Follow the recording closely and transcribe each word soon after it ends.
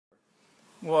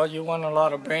Well, you want a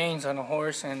lot of brains on a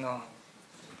horse, and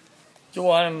you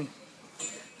want them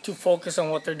to focus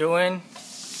on what they're doing.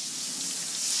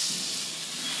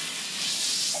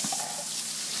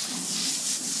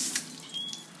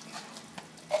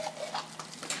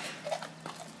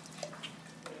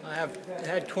 I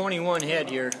had 21 head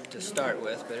here to start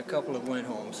with, but a couple have went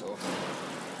home, so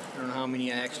I don't know how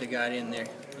many I actually got in there.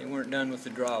 They weren't done with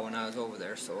the draw when I was over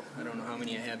there, so I don't know how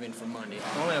many I have in for Monday.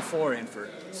 I only have 4 in for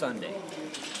Sunday.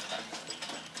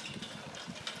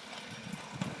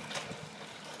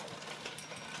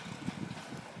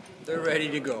 They're ready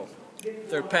to go.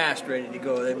 They're past ready to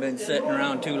go. They've been sitting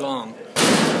around too long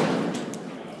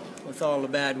with all the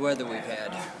bad weather we've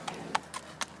had.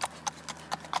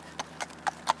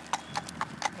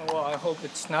 Well, I hope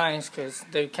it's nice, because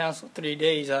they canceled 3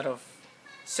 days out of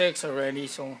 6 already,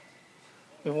 so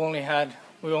we only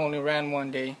ran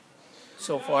 1 day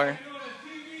so far.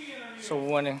 So we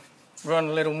want to run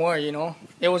a little more, you know.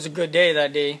 It was a good day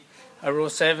that day. I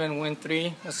rode 7, win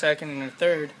 3, a second and a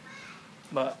third.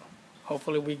 But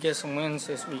hopefully we get some wins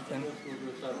this weekend.